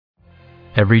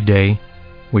Every day,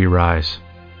 we rise,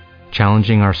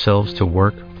 challenging ourselves to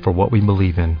work for what we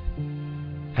believe in.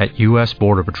 At U.S.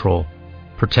 Border Patrol,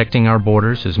 protecting our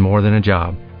borders is more than a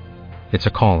job. It's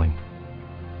a calling.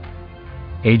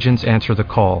 Agents answer the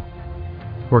call,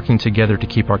 working together to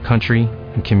keep our country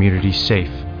and communities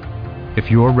safe. If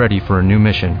you're ready for a new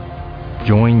mission,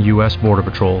 join U.S. Border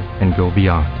Patrol and go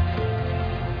beyond.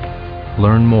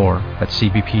 Learn more at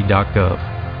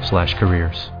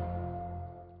cbp.gov/careers.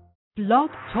 Blog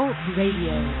Talk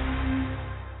Radio.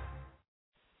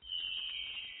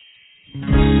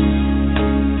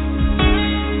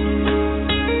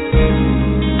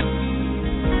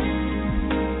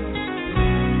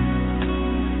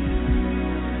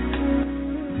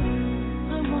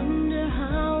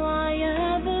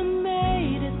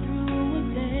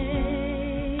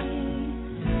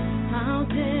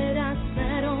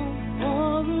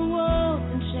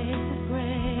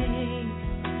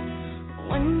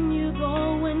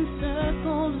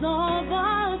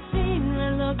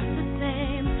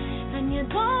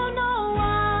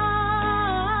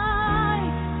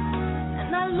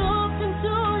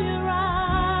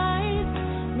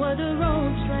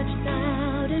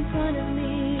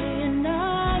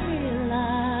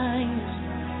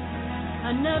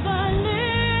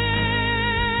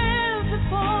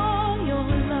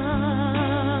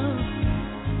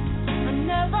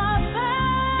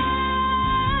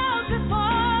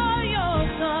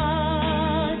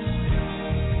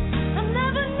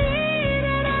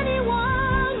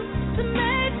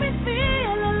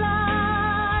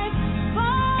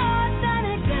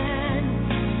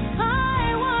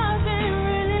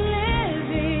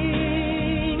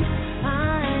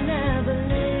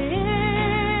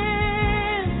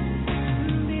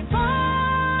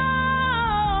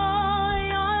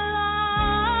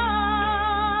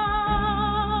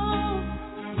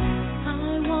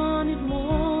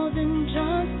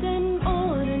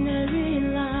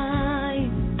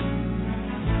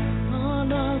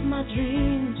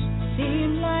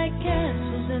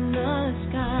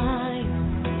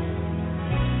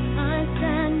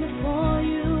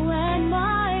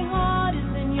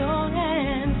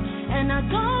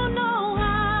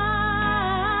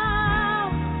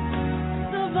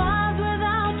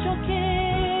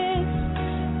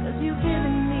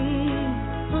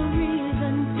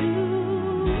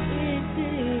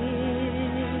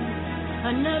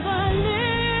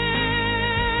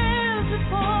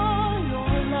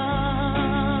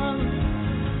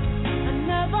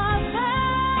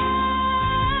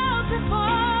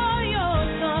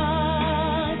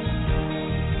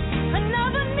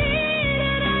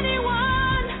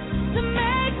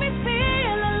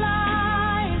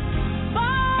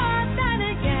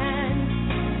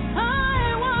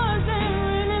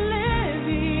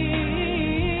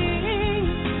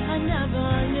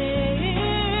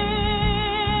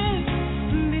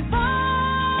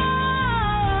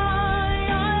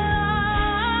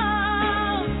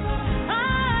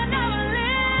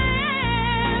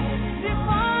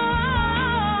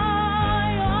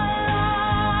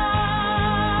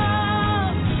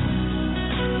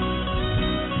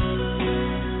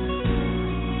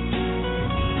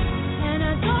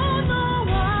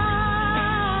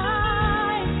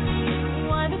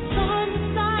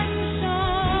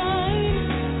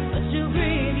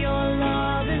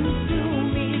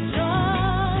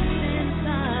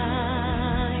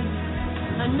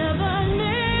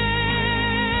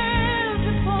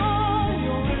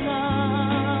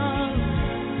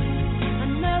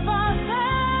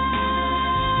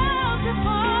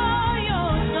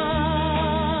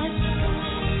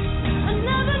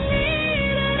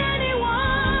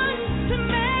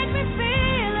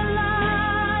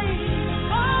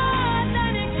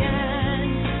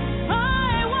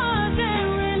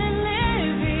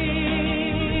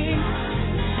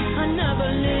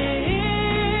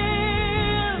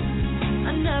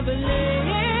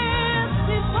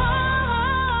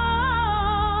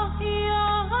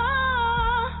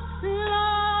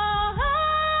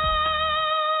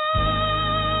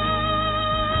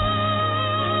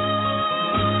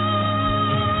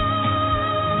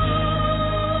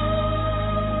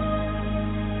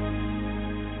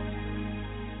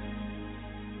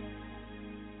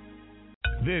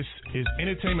 This is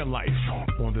Entertainment Life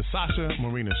on The Sasha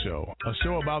Marina Show, a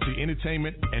show about the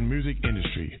entertainment and music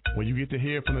industry, where you get to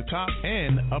hear from the top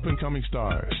and up-and-coming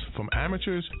stars, from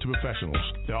amateurs to professionals.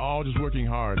 They're all just working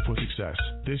hard for success.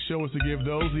 This show is to give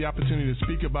those the opportunity to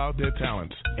speak about their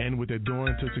talents and what they're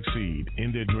doing to succeed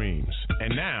in their dreams.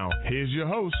 And now, here's your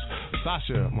host,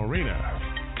 Sasha Marina.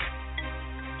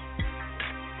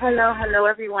 Hello,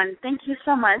 everyone. Thank you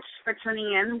so much for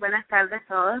tuning in. Buenas tardes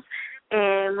todos.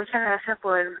 Muchas gracias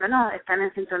por, estar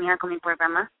en sintonía con mi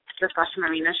programa, The Sasha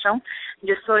Marina Show.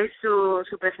 Yo soy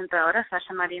su presentadora,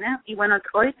 Sasha Marina, y bueno,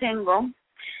 hoy tengo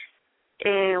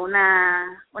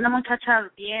una muchacha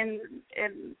bien,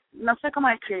 no sé cómo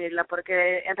describirla,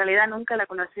 porque en realidad nunca la he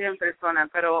conocido en persona,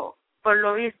 pero por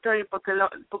lo visto y por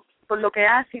lo que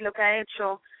hace y lo que ha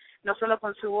hecho, no solo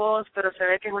con su voz, pero se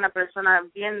ve que es una persona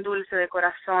bien dulce de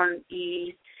corazón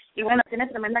y bueno, tiene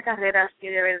tremenda carrera, si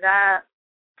de verdad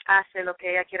hace lo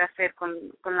que ella quiere hacer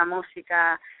con la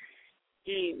música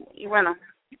y bueno,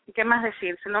 ¿qué más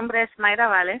decir? Su nombre es Mayra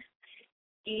Vales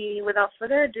y without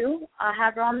further ado, I'll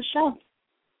have her on the show.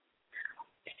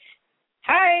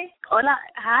 Hi. Hola.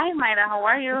 Hi, Mayra. How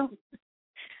are you?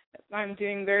 I'm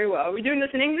doing very well. Are we doing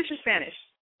this in English or Spanish?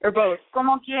 Or both?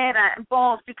 Como quiera,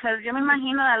 both, because yo me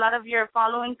imagino a lot of your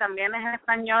following también es en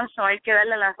español, so hay que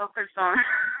darle a las dos personas.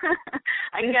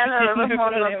 Hay que darle a los dos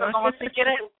modos. Como si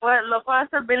quieres, lo puedo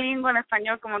hacer bilingüe en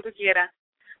español como tú quieras.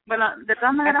 Bueno, de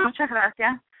todas maneras, muchas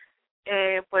gracias.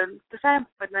 Pues, tú sabes,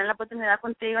 pues tener la oportunidad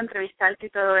contigo, entrevistarte y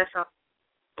todo eso.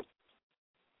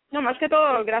 No, más que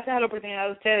todo, gracias a la oportunidad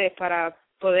de ustedes para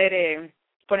poder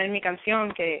poner mi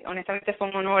canción, que honestamente fue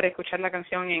un honor escuchar la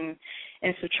canción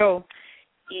en su show.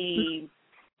 Y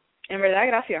en verdad,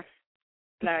 gracias.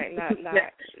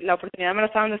 La oportunidad me lo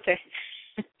está dando usted.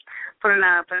 Por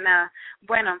nada.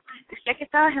 Bueno, ya que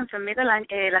estabas enfermita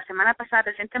la semana pasada,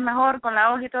 ¿te sientes mejor con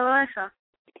la voz y todo eso?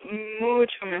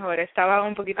 Mucho mejor. Estaba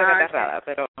un poquito catarrada,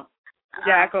 okay. Pero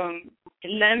ya con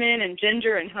lemon and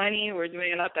ginger and honey, we're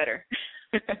doing a lot better.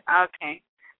 Okay,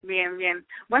 bien.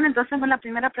 Bueno, entonces con la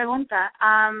primera pregunta,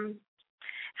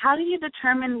 how did you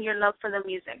determine your love for the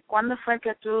music? ¿Cuándo fue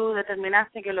que tú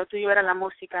determinaste que lo tuyo era la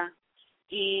música?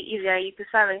 Y de ahí, tú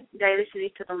sabes, de ahí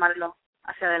decidiste tomarlo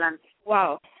hacia adelante.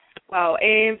 Wow.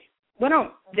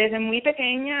 Bueno, desde muy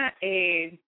pequeña,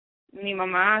 mi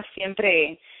mamá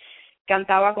siempre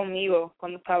cantaba conmigo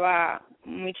cuando estaba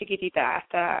muy chiquitita,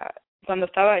 hasta cuando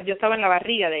yo estaba en la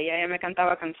barriga de ella me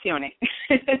cantaba canciones.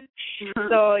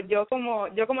 So, yo como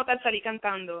tal salí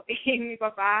cantando y mi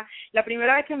papá, la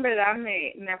primera vez que en verdad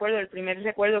me acuerdo, el primer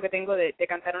recuerdo que tengo de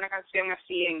cantar una canción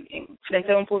así en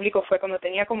frente de un público fue cuando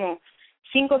tenía como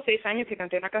 5 o 6 años que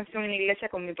canté una canción en la iglesia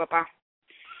con mi papá.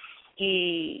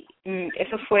 Y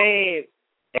eso fue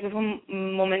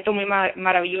un momento muy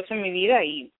maravilloso en mi vida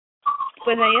y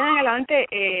pues de ahí en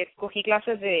adelante cogí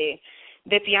clases de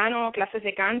piano, clases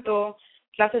de canto,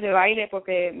 clases de baile,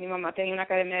 porque mi mamá tenía una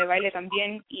academia de baile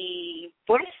también, y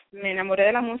pues me enamoré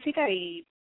de la música y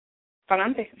para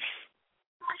adelante.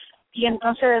 Y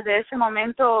entonces desde ese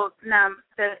momento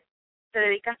te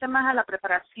dedicaste más a la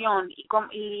preparación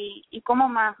y cómo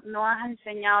más no has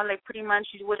enseñado, like pretty much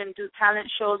you wouldn't do talent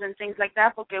shows and things like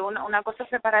that, porque una cosa es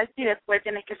prepararte y después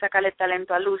tienes que sacarle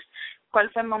talento a luz. ¿Cuál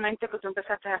fue el momento que tú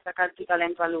empezaste a sacar tu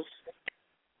talento a luz?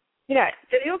 Mira,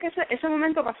 te digo que ese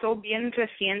momento pasó bien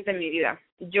reciente en mi vida.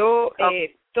 Yo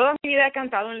toda mi vida he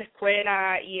cantado en la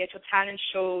escuela y he hecho talent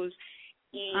shows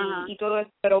y todo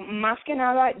eso, pero más que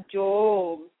nada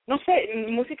yo, no sé,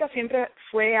 mi música siempre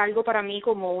fue algo para mí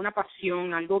como una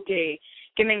pasión, algo que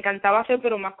me encantaba hacer,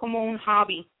 pero más como un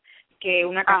hobby que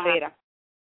una carrera.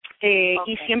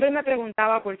 Y siempre me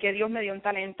preguntaba por qué Dios me dio un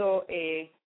talento,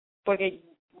 porque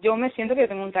yo me siento que yo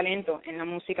tengo un talento en la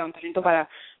música, un talento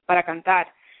para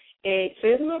cantar.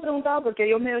 Yo me preguntaba por qué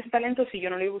Dios me dio ese talento si yo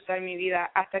no lo iba a usar en mi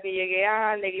vida, hasta que llegué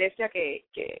a la iglesia que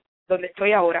donde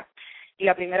estoy ahora, y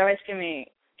la primera vez que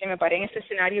me paré en este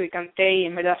escenario y canté y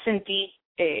en verdad sentí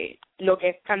lo que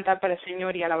es cantar para el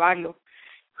Señor y alabarlo.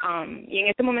 Y en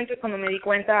este momento es cuando me di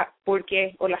cuenta por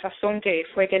qué, o la razón que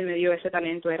fue que Él me dio ese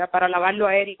talento, era para alabarlo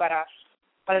a Él y para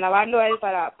alabarlo a Él,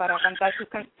 para cantar sus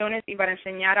canciones y para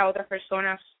enseñar a otras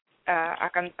personas a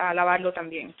alabarlo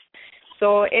también.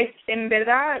 So, en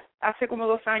verdad, hace como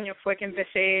 2 años fue que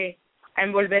empecé a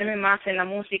envolverme más en la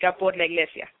música por la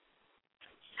iglesia.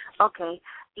 Okay.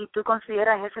 ¿Y tú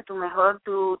consideras ese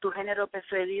tu género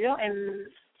preferido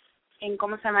en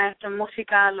cómo se llama esto, en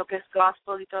música, lo que es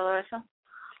gospel y todo eso?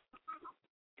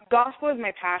 Gospel is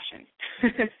my passion.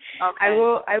 Okay. I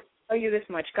will tell you this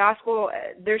much. Gospel,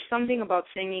 there's something about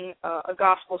singing a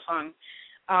gospel song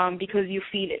because you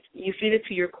feel it. You feel it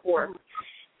to your core.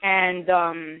 And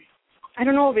I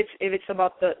don't know if it's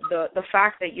about the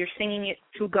fact that you're singing it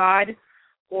to God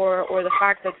or the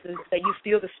fact that you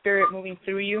feel the Spirit moving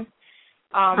through you.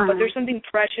 But there's something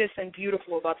precious and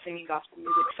beautiful about singing gospel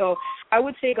music. So I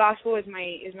would say gospel is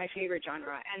my favorite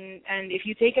genre. And if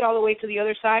you take it all the way to the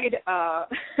other side,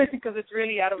 because it's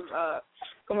really out of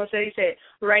como se dice,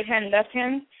 right hand, left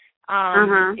hand.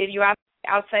 If you ask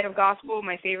outside of gospel,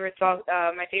 my favorite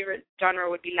genre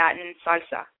would be Latin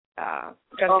salsa,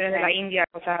 canciones de la India,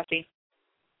 cosas así.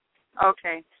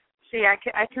 Okay. Sí, I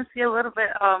can see a little bit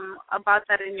about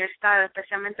that in your style,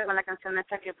 especialmente con la canción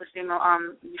esta que pusimos,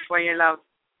 Before Your Love.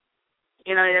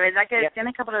 Y de verdad que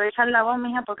tienes que aprovechar la voz,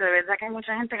 mija, porque de verdad que hay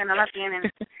mucha gente que no la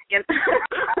tiene.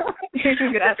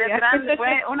 Gracias.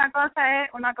 Pues, una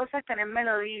cosa es tener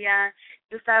melodía,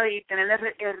 tú sabes, y tener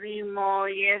el ritmo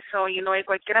y eso, y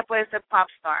cualquiera puede ser pop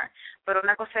star, pero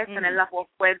una cosa es tener la voz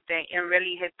fuerte and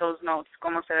really hit those notes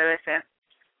como se debe ser.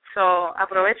 So,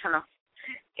 aprovechalo.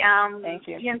 Thank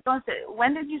you. Y entonces,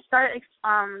 when did you start,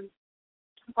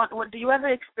 do you ever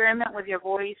experiment with your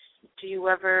voice? Do you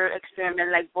ever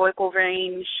experiment like vocal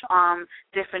range,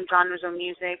 different genres of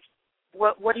music?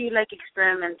 What do you like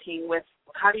experimenting with?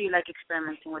 How do you like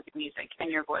experimenting with music and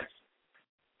your voice?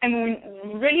 I mean,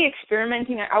 really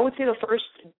experimenting, I would say the first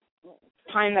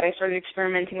time that I started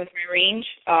experimenting with my range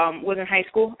was in high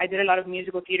school. I did a lot of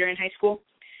musical theater in high school.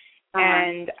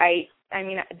 And I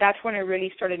mean, that's when I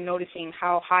really started noticing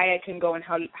how high I can go and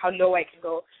how low I can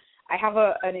go. I have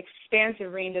an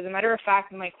expansive range. As a matter of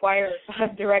fact, my choir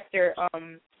director,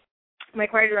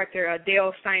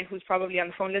 Dale Stein, who's probably on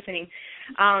the phone listening,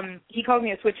 he calls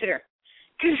me a switch hitter.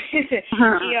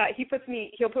 He'll put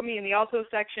me in the alto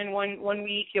section one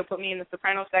week. He'll put me in the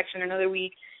soprano section another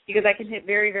week because I can hit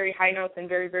very, very high notes and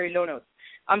very, very low notes.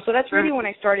 So that's really when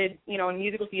I started, in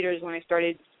musical theater is when I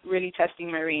started really testing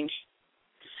my range.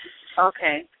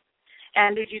 Okay.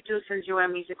 And did you do, since you were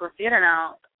in musical theater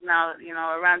now,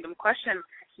 a random question,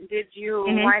 did you,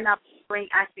 why not bring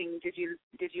acting? Did you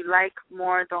like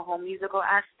more the whole musical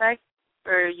aspect,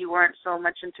 or you weren't so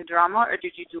much into drama, or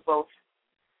did you do both?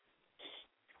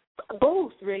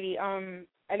 Both, really.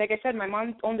 Like I said, my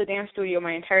mom owned a dance studio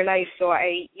my entire life, so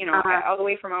I all the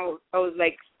way from I was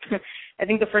like, I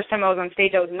think the first time I was on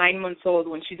stage, I was 9 months old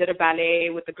when she did a ballet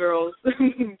with the girls,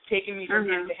 taking me from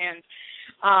hand to hand.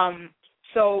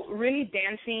 So really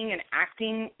dancing and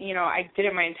acting, I did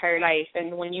it my entire life.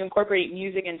 And when you incorporate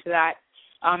music into that,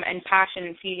 and passion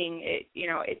and feeling,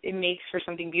 it makes for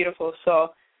something beautiful.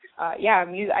 So,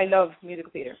 I love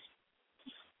musical theater.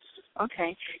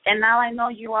 Okay. And now I know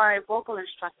you are a vocal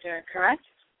instructor, correct?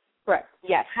 Correct.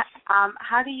 Yes.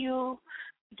 How do you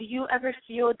ever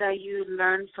feel that you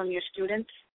learn from your students?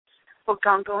 Porque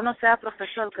aunque uno sea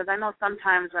profesor, because I know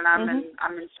sometimes when I'm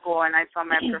in school and I tell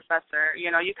my professor, you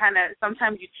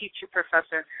sometimes you teach your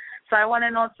professor. So I want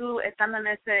to know too, estando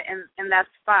in that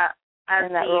spot as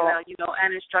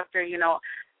an instructor,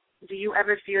 do you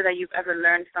ever feel that you've ever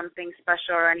learned something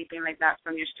special or anything like that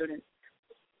from your students?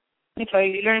 So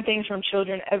you learn things from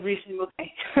children every single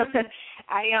day.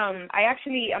 I'm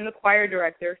the choir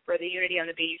director for the Unity on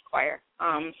the Bayou Choir.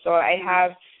 So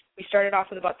we started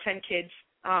off with about 10 kids,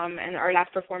 and our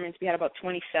last performance we had about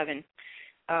 27.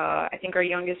 I think our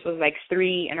youngest was like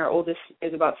 3, and our oldest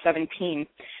is about 17.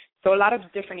 So a lot of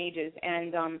different ages.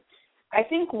 And I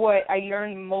think what I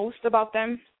learned most about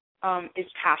them is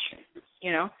passion,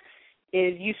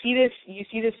 is you see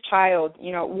this child,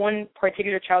 one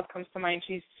particular child comes to mind.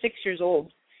 She's 6 years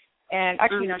old, and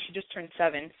actually now she just turned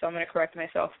 7, so I'm going to correct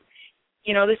myself.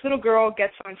 This little girl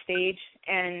gets on stage,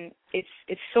 and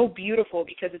it's so beautiful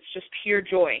because it's just pure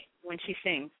joy when she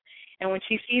sings. And when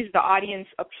she sees the audience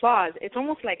applause, it's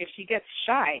almost like if she gets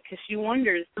shy because she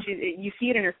wonders, you see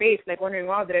it in her face, like wondering,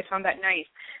 wow, did I sound that nice?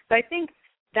 So I think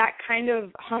that kind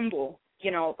of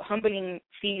humbling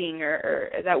feeling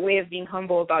or that way of being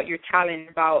humble about your talent,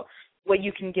 about what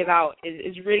you can give out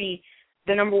is really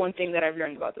the number one thing that I've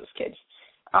learned about those kids.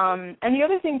 And the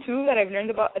other thing too that I've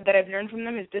learned from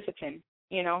them is discipline.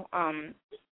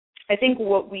 I think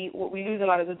what we lose a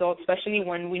lot as adults, especially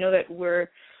when we know that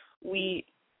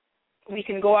we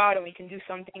can go out and we can do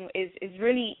something, is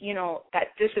really, that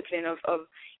discipline of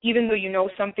even though you know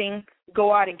something,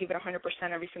 go out and give it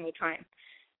 100% every single time.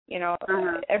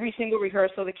 Every single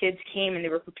rehearsal, the kids came and they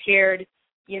were prepared,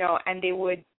 and they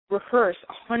would rehearse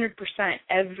 100%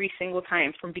 every single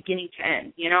time from beginning to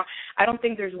end. I don't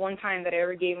think there's one time that I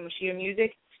ever gave them a sheet of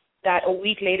music that a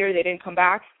week later they didn't come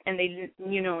back and they,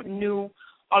 knew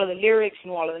all of the lyrics,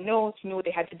 knew all of the notes, knew what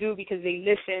they had to do because they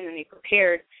listened and they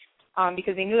prepared,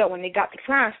 because they knew that when they got to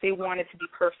class, they wanted to be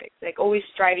perfect, like always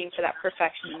striving for that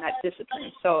perfection and that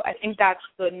discipline. So I think that's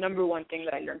the number one thing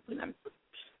that I learned from them.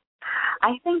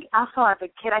 I think also as a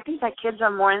kid, I think that kids are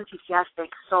more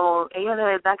enthusiastic, so ellos de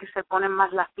verdad que se ponen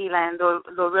más las pilas and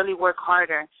they'll really work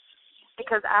harder.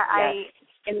 Because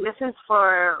and this is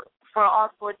for all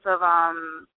sorts of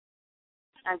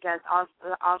I guess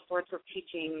all sorts of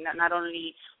teaching, not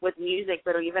only with music,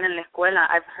 but even in la escuela.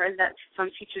 I've heard that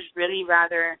some teachers really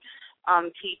rather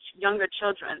teach younger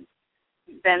children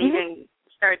than even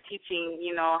start teaching,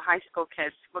 high school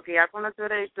kids. Porque ya cuando tú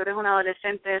eres un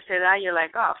adolescente de esa edad, you're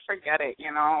like, oh, forget it,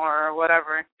 or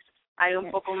whatever. Hay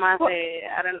un poco más de,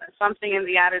 I don't know, something in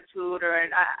the attitude, or,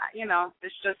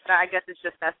 it's just, I guess it's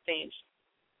just that stage.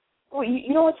 Well,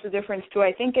 you know what's the difference, too?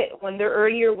 I think when they're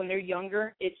earlier, when they're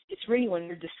younger, it's really when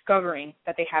they're discovering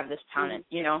that they have this talent,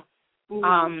 Mm-hmm.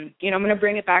 I'm going to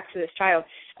bring it back to this child.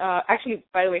 Actually,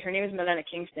 by the way, her name is Milena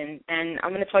Kingston, and I'm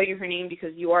going to tell you her name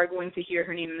because you are going to hear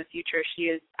her name in the future. She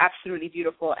is absolutely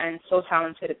beautiful and so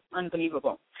talented. It's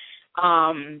unbelievable.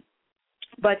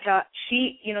 But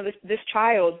she, this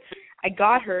child, I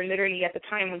got her literally at the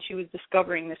time when she was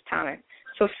discovering this talent.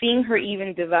 So seeing her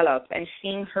even develop and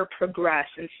seeing her progress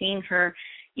and seeing her,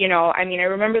 I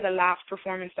remember the last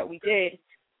performance that we did.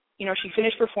 She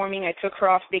finished performing. I took her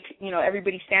off.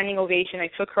 Everybody standing ovation. I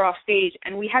took her off stage,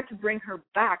 and we had to bring her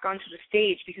back onto the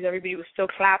stage because everybody was still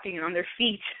clapping and on their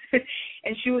feet.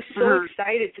 And she was so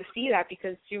excited to see that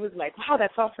because she was like, wow,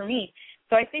 that's all for me.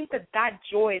 So I think that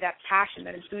joy, that passion,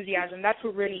 that enthusiasm, that's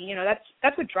what really,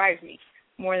 that's what drives me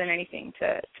more than anything,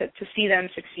 to see them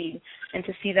succeed and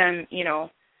to see them,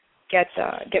 get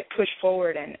pushed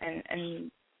forward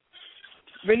and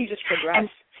really just progress, and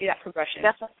see that progression.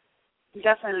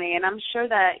 Definitely, and I'm sure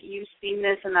that you've seen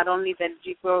this, and not only that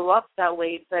you grow up that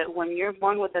way, but when you're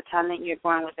born with a talent, you're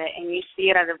born with it, and you see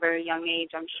it at a very young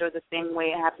age. I'm sure the same way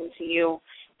it happened to you,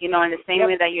 in the same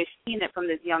way that you're seeing it from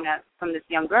this young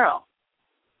girl.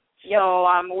 Yep. So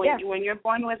when you're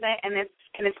born with it, and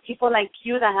it's people like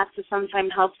you that have to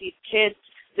sometimes help these kids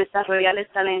desarrollar el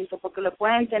talento, porque lo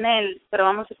pueden tener, pero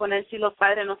vamos a poner si los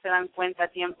padres no se dan cuenta a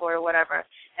tiempo or whatever,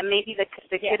 and maybe the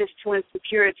kid is too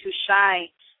insecure, too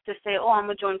shy to say, oh, I'm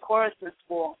going to join chorus in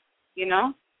school,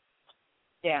 Yeah.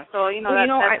 So,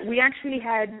 we actually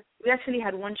had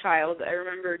one child, I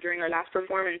remember during our last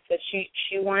performance, that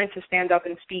she wanted to stand up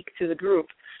and speak to the group.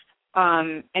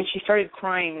 And she started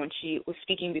crying when she was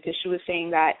speaking because she was saying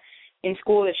that in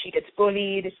school that she gets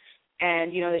bullied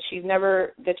and, that she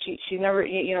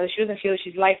doesn't feel that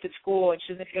she's liked at school and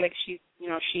she doesn't feel like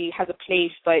she has a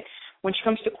place. But when she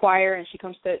comes to choir and she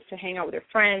comes to hang out with her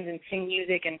friends and sing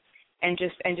music and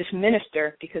just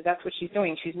minister, because that's what she's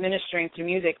doing. She's ministering through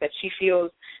music, that she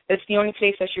feels that's the only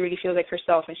place that she really feels like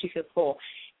herself and she feels full.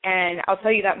 And I'll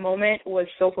tell you, that moment was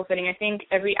so fulfilling. I think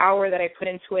every hour that I put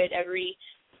into it, every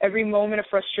moment of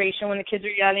frustration when the kids are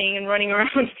yelling and running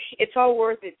around, it's all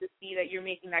worth it to see that you're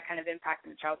making that kind of impact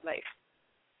in a child's life.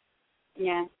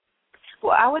 Yeah.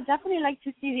 Well, I would definitely like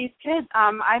to see these kids.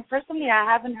 I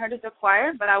haven't heard of the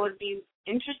choir, but I would be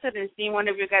interested in seeing one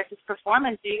of your guys'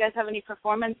 performance. Do you guys have any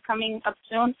performance coming up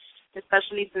soon,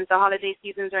 especially since the holiday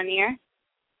seasons are near?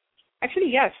 Actually,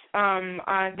 yes.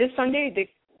 This Sunday,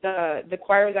 the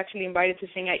choir is actually invited to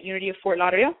sing at Unity of Fort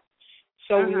Lauderdale.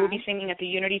 So we will be singing at the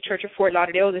Unity Church of Fort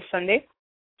Lauderdale this Sunday.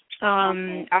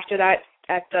 After that,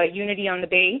 at the Unity on the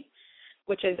Bay,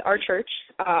 which is our church,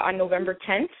 on November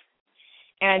 10th.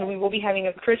 And we will be having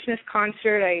a Christmas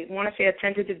concert. I want to say a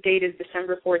tentative date is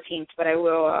December 14th, but I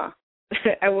will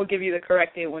I will give you the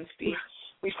correct date once we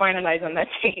finalize on that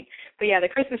date. But yeah, the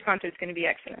Christmas concert is going to be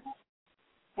excellent.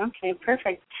 Okay,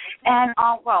 perfect. And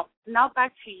now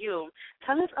back to you.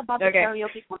 Tell us about the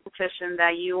karaoke competition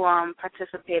that you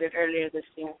participated earlier this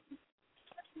year.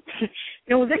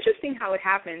 It was interesting how it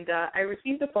happened. I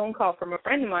received a phone call from a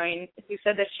friend of mine who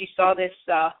said that she saw this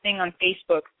thing on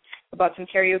Facebook about some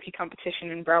karaoke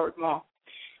competition in Broward Mall.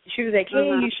 She was like,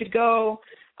 hey, you should go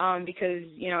because,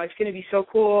 it's going to be so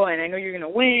cool, and I know you're going to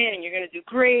win, and you're going to do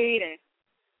great. And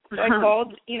so I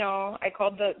called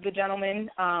the gentleman,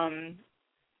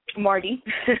 Marty,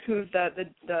 who's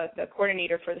the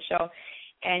coordinator for the show,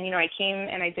 and I came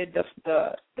and I did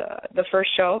the first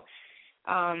show,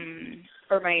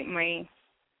 or my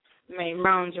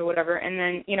rounds or whatever, and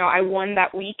then I won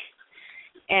that week,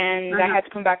 and I had to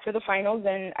come back for the finals.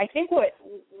 And I think what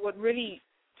really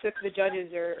took the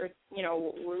judges, or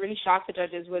what really shocked the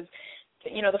judges was,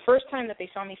 the first time that they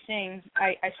saw me sing,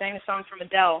 I sang a song from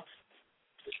Adele.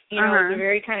 It was a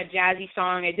very kind of jazzy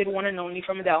song. I did One and Only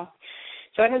from Adele.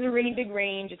 So it has a really big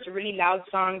range. It's a really loud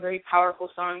song, very powerful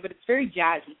song, but it's very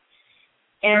jazzy.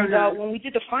 And when we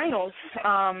did the finals,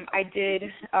 I did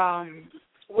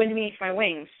Wind Beneath My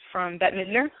Wings from Bette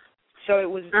Midler. So it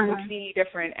was completely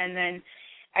different. And then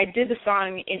I did the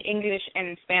song in English and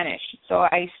in Spanish. So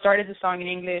I started the song in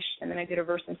English, and then I did a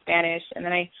verse in Spanish, and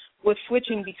then I was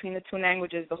switching between the two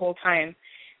languages the whole time.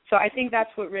 So I think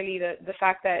that's what really, the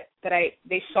fact that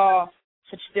they saw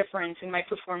such difference in my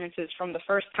performances from the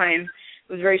first time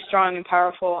was very strong and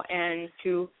powerful, and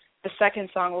to the second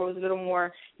song where it was a little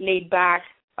more laid back,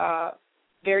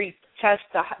 very test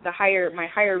my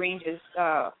higher ranges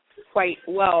quite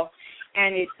well.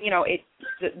 and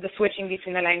the switching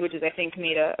between the languages, I think,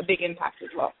 made a big impact as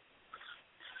well.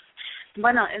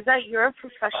 Bueno, is that you're a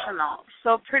professional,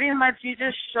 so pretty much you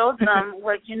just showed them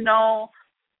what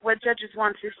judges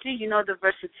want to see. The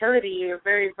versatility. You're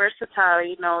very versatile.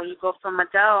 You go from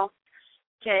Adele,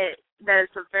 that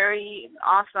is a very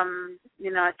awesome,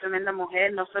 tremenda mujer,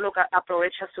 no solo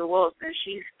aprovecha su voz, and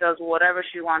she does whatever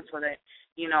she wants with it,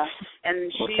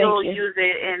 and she'll use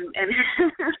it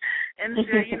and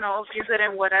she'll use it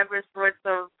in whatever sorts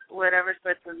of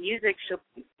music. She'll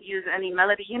use any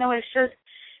melody.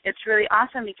 It's really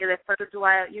awesome because después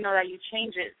that you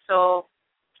change it. So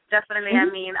definitely, I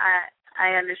mean,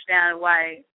 I understand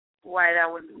why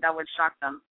that would shock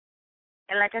them.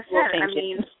 And like I said,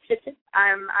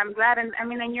 I'm glad,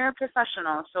 and you're a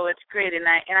professional, so it's great. And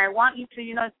I want you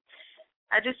to,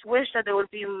 I just wish that there would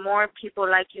be more people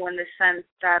like you in the sense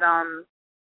that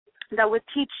that would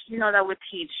teach.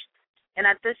 And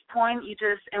at this point,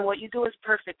 and what you do is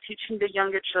perfect, teaching the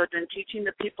younger children, teaching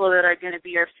the people that are going to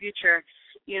be our future,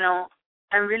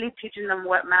 and really teaching them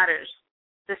what matters.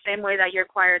 The same way that your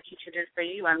choir teacher did for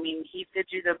you. I mean, he did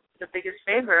you the biggest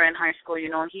favor in high school.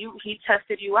 He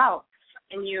tested you out,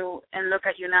 and look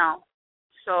at you now.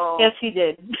 So yes, he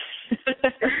did. He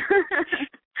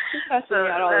tested me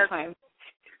out all the time.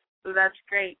 So that's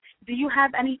great. Do you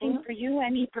have anything for you?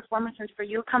 Any performances for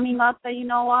you coming up that you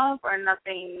know of, or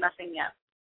nothing yet?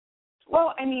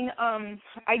 Well, I mean,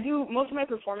 I do most of my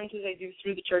performances I do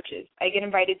through the churches. I get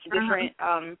invited to different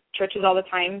churches all the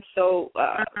time. So,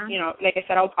 like I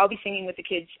said, I'll be singing with the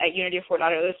kids at Unity of Fort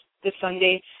Lauderdale this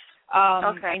Sunday.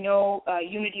 I know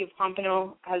Unity of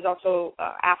Pompano has also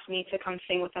asked me to come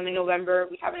sing with them in November.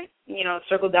 We haven't,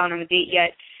 circled down on a date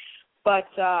yet. But,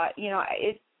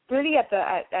 it's really at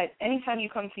any time you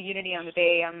come to Unity on the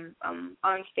Bay, I'm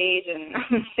on stage and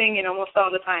I'm singing almost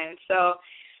all the time. So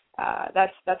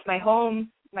that's my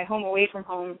home away from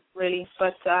home, really.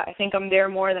 But I think I'm there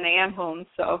more than I am home.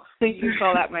 So you can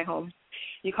call that my home.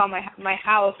 You call my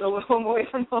house a home away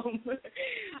from home.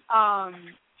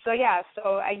 So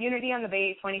at Unity on the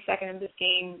Bay, 22nd in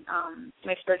Biscayne,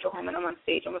 my spiritual home, and I'm on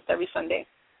stage almost every Sunday.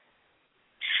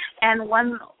 And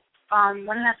one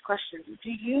last question.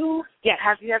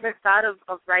 Have you ever thought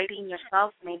of writing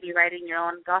yourself, maybe writing your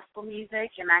own gospel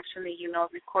music and actually,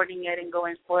 recording it and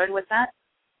going forward with that?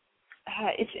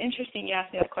 It's interesting you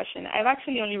asked me that question. I've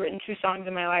actually only written 2 songs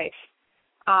in my life.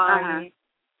 And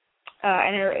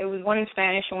it was one in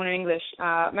Spanish and one in English.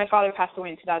 My father passed away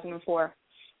in 2004,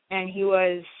 and he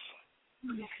was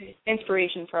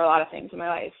inspiration for a lot of things in my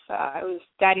life. I was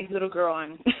daddy's little girl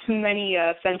in many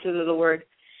senses of the word.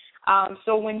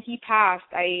 So when he passed,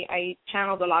 I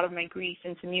channeled a lot of my grief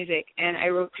into music, and I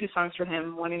wrote 2 songs for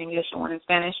him, one in English and one in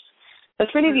Spanish.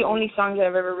 That's really the only songs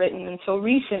I've ever written until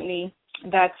recently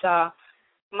that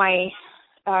my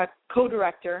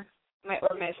co-director, my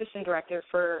assistant director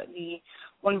for the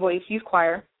One Voice Youth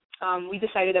Choir, we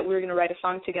decided that we were going to write a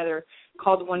song together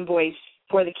called One Voice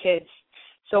for the kids.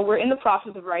 So we're in the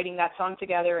process of writing that song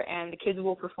together, and the kids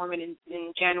will perform it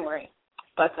in January.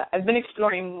 But I've been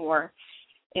exploring more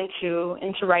into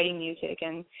writing music,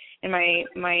 and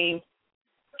my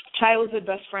childhood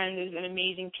best friend is an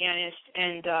amazing pianist,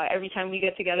 and every time we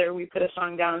get together we put a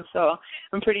song down, so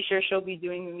I'm pretty sure she'll be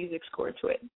doing the music score to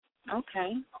it.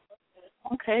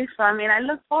 Okay, so I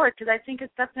look forward, because I think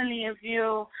it's definitely, if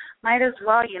you might as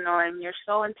well, and you're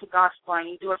so into gospel and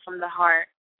you do it from the heart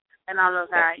and all of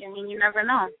that, you never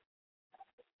know.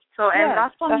 So, and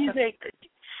gospel music,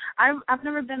 I've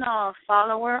never been a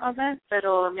follower of it,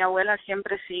 pero mi abuela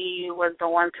siempre sí was the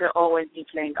one to always be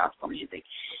playing gospel music.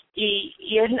 Y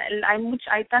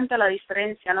hay tanta la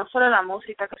diferencia, no solo la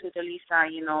música que se utiliza,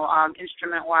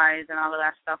 instrument-wise and all of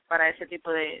that stuff para ese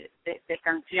tipo de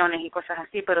canciones y cosas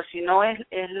así, pero si no es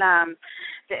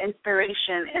the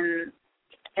inspiration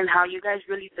and how you guys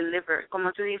really deliver.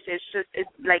 Como tú dices, it's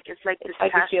like this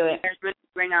passion you guys really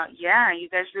bring out. Yeah, you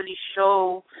guys really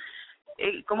show,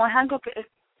 como es algo que,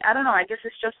 I don't know, I guess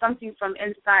it's just something from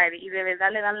inside, y de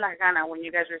verdad le dan las ganas when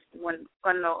you guys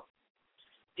cuando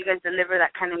you guys deliver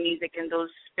that kind of music in those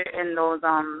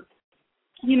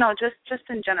just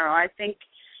in general. I think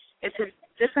it's a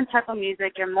different type of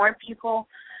music, and more people,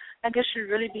 I guess, should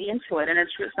really be into it, and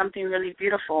it's something really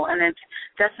beautiful, and it's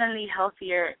definitely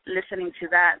healthier listening to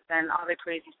that than all the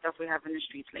crazy stuff we have in the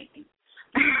streets lately.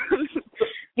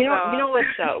 You know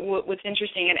what's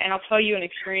interesting, and I'll tell you an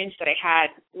experience that I had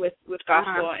with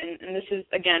gospel, and this is,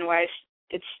 again, why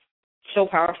it's so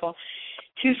powerful.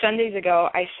 2 Sundays ago,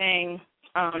 I sang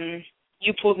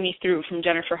You Pulled Me Through from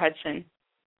Jennifer Hudson,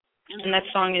 and that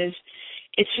song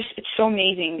it's so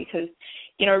amazing because,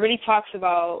 it really talks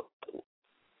about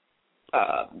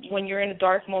when you're in a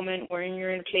dark moment, when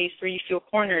you're in a place where you feel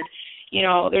cornered, you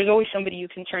know, there's always somebody you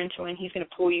can turn to, and he's going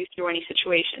to pull you through any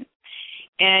situation.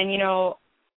 And, you know,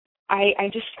 I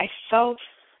felt,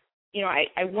 you know,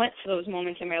 I went to those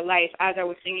moments in my life as I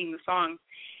was singing the song,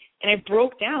 and I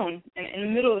broke down in the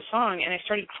middle of the song, and I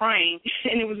started crying.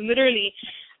 And it was literally,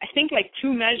 I think, like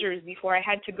 2 measures before I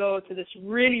had to go to this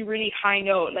really, really high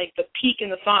note, like the peak in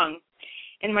the song.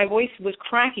 And my voice was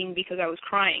cracking because I was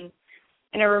crying.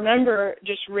 And I remember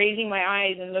just raising my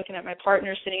eyes and looking at my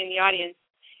partner sitting in the audience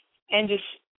and just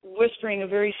whispering a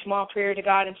very small prayer to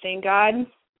God and saying, God,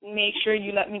 make sure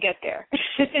you let me get there.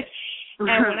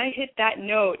 And when I hit that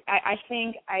note, I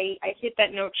think I hit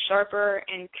that note sharper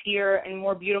and clearer and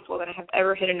more beautiful than I have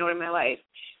ever hit a note in my life.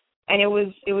 And it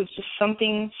was just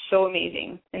something so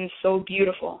amazing and so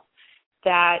beautiful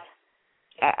that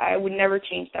I would never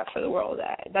change that for the world.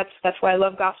 That's why I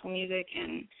love gospel music,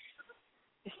 and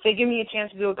if they give me a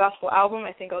chance to do a gospel album,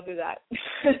 I think I'll do that.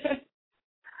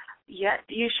 Yeah,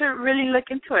 you should really look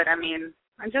into it. I mean,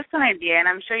 just an idea, and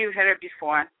I'm sure you've heard it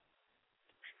before.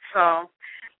 So,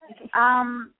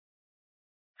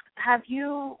 if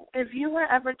you were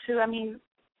ever to, I mean,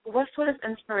 what sort of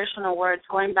inspirational words,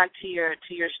 going back to your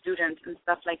students and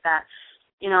stuff like that,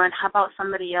 you know, and how about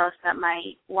somebody else that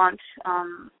might want,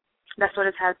 that sort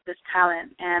of has this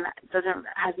talent and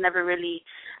has never really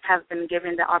have been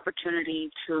given the opportunity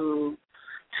to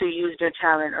use their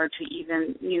talent or to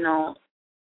even, you know,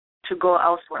 to go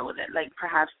elsewhere with it. Like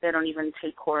perhaps they don't even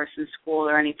take course in school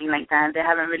or anything like that. They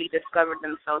haven't really discovered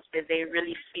themselves, but they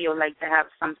really feel like they have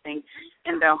something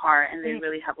in their heart and they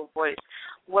really have a voice.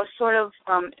 What sort of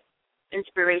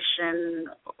inspiration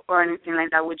or anything like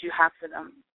that would you have for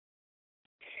them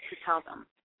to tell them?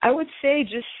 I would say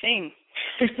just sing.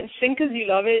 Sing because you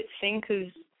love it. Sing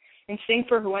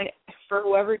for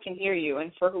whoever can hear you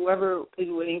and for whoever is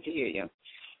willing to hear you.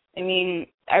 I mean,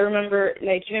 I remember,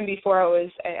 like, even before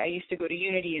I used to go to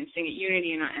Unity and sing at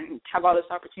Unity and have all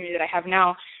this opportunity that I have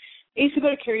now. I used to go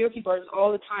to karaoke bars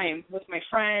all the time with my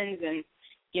friends and,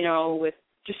 you know, with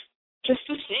just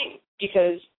to sing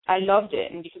because I loved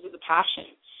it and because of the passion.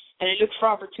 And I looked for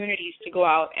opportunities to go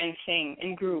out and sing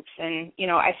in groups. And, you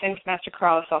know, I sang with Master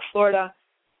Carl, South Florida.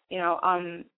 You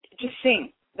know, just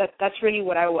sing. That's really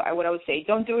what I would say.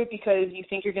 Don't do it because you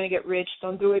think you're going to get rich.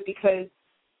 Don't do it because,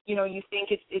 you know, you think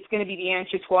it's going to be the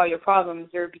answer to all your problems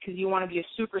or because you want to be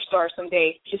a superstar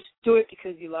someday. Just do it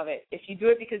because you love it. If you do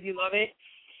it because you love it,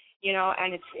 you know,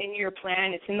 and it's in your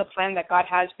plan, it's in the plan that God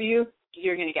has for you,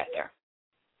 you're going to get there.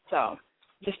 So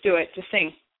just do it. Just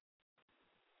sing.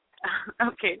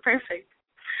 Okay, perfect.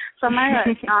 So,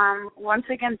 Mayra, once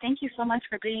again, thank you so much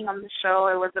for being on the show.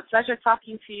 It was a pleasure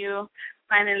talking to you.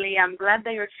 Finally, I'm glad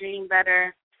that you're feeling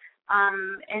better.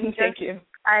 And thank you.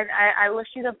 I wish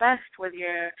you the best with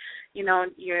your, you know,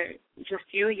 your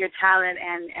talent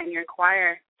and your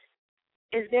choir.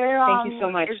 Is there? Thank you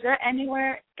so much. Is there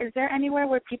anywhere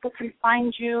where people can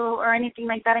find you or anything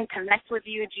like that and connect with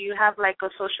you? Do you have like a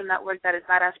social network that is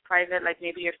not as private, like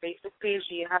maybe your Facebook page?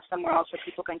 Do you have somewhere else where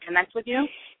people can connect with you?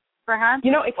 Perhaps.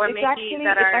 You know, it's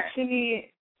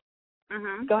actually.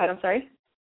 Mm-hmm. Go ahead. I'm sorry.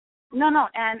 No,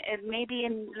 and it maybe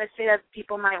let's say that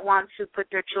people might want to put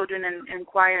their children in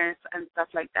choir and stuff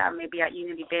like that, maybe at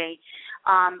Unity Bay.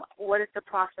 What is the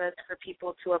process for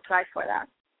people to apply for that?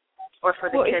 Or for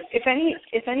the kids?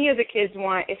 If any of the kids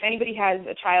if anybody has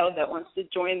a child that wants to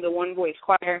join the One Voice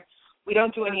Choir, we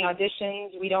don't do any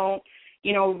auditions. We don't,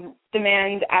 you know,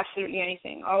 demand absolutely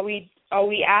anything. All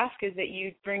we ask is that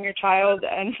you bring your child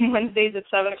on Wednesdays at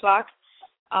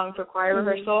 7:00 for choir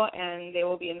rehearsal, and they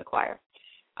will be in the choir.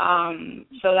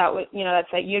 So that would, you know,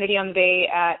 that's at Unity on the Bay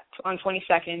on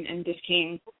 22nd and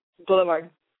Biscayne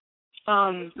Boulevard.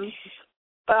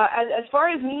 As far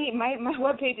as me, my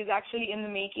webpage is actually in the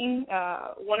making.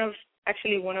 One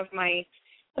of my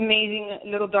amazing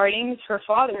little darlings, her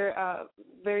father,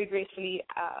 very gracefully,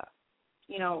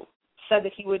 you know, said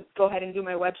that he would go ahead and do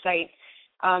my website.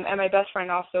 And my best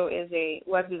friend also is a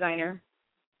web designer.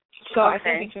 So okay. I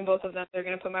think between both of them, they're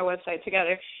going to put my website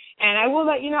together. And I will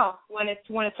let you know when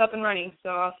it's up and running. So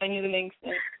I'll send you the links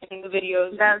and the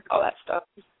videos and all that stuff.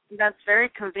 That's very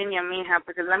convenient, mija,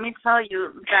 because let me tell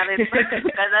you that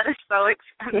that is so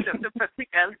expensive to put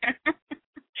together.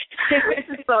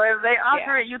 So if they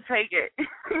offer it, you take it.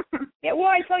 Yeah, well,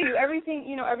 I tell you, everything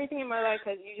in my life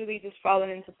has usually just fallen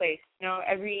into place. You know,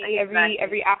 every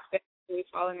aspect has really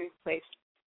fallen into place.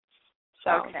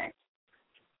 So. Okay.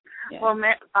 Yeah. Well,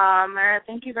 Mayra,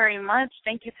 thank you very much.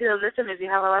 Thank you to the listeners. You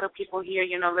have a lot of people here,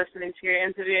 you know, listening to your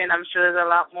interview, and I'm sure there's a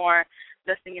lot more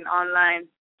listening online.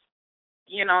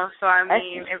 So I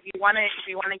mean, if you want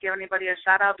to give anybody a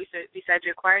shout out besides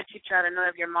your choir teacher, I don't know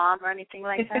if your mom or anything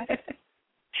like that.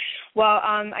 Well,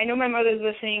 I know my mother's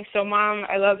listening, so Mom,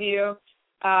 I love you.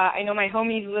 I know my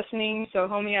homie's listening, so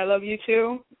homie, I love you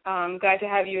too. Glad to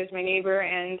have you as my neighbor,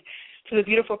 and to the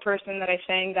beautiful person that I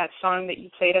sang that song that you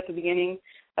played at the beginning,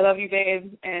 I love you,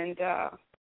 babe, and I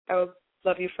will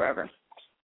love you forever.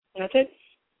 And that's it.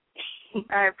 All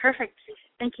right, perfect.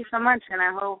 Thank you so much, and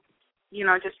I hope,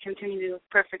 just continue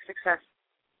perfect success.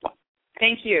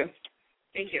 Thank you.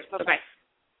 Thank you. Bye-bye.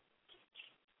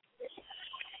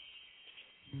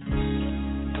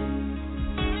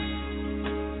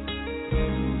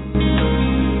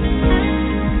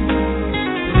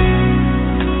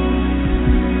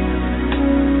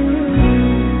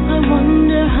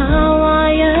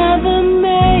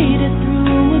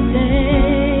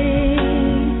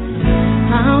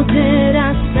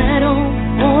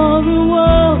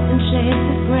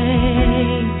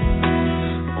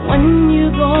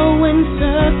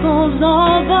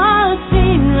 All the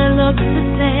things that look the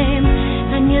same,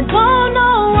 and you don't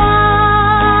know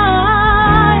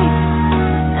why.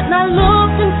 And I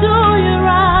look into your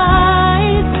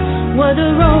eyes, where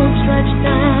the road stretched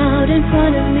out in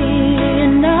front of me,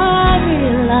 and I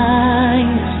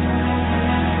realized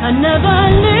I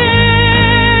never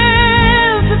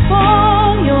lived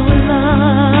before your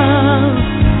love.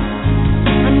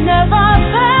 I never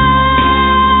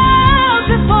felt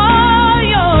before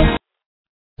your.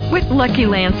 With Lucky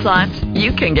Land Slots,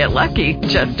 you can get lucky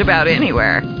just about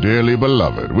anywhere. Dearly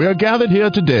beloved, we are gathered here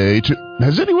today to...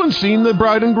 Has anyone seen the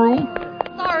bride and groom?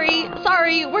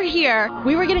 Sorry, we're here.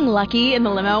 We were getting lucky in the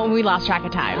limo and we lost track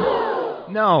of time.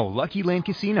 No, Lucky Land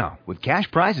Casino, with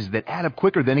cash prizes that add up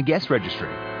quicker than a guest registry.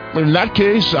 In that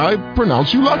case, I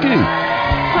pronounce you lucky.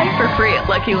 Play for free at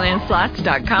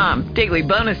LuckyLandSlots.com. Daily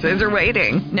bonuses are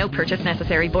waiting. No purchase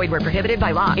necessary. Void where prohibited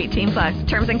by law. 18+.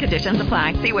 Terms and conditions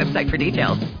apply. See website for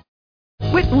details.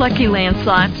 With Lucky Land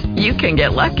Slots, you can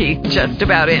get lucky just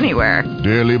about anywhere.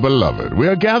 Dearly beloved, we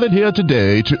are gathered here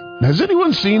today to... Has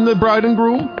anyone seen the bride and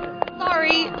groom?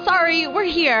 Sorry, we're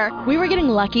here. We were getting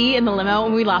lucky in the limo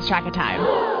and we lost track of time.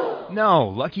 No,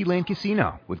 Lucky Land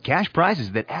Casino, with cash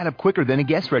prizes that add up quicker than a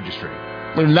guest registry.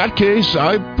 In that case,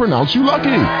 I pronounce you lucky.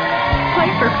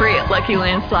 Play for free at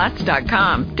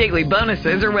LuckyLandSlots.com. Daily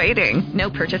bonuses are waiting. No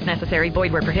purchase necessary.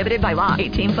 Void where prohibited by law.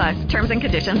 18+. Terms and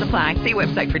conditions apply. See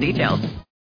website for details.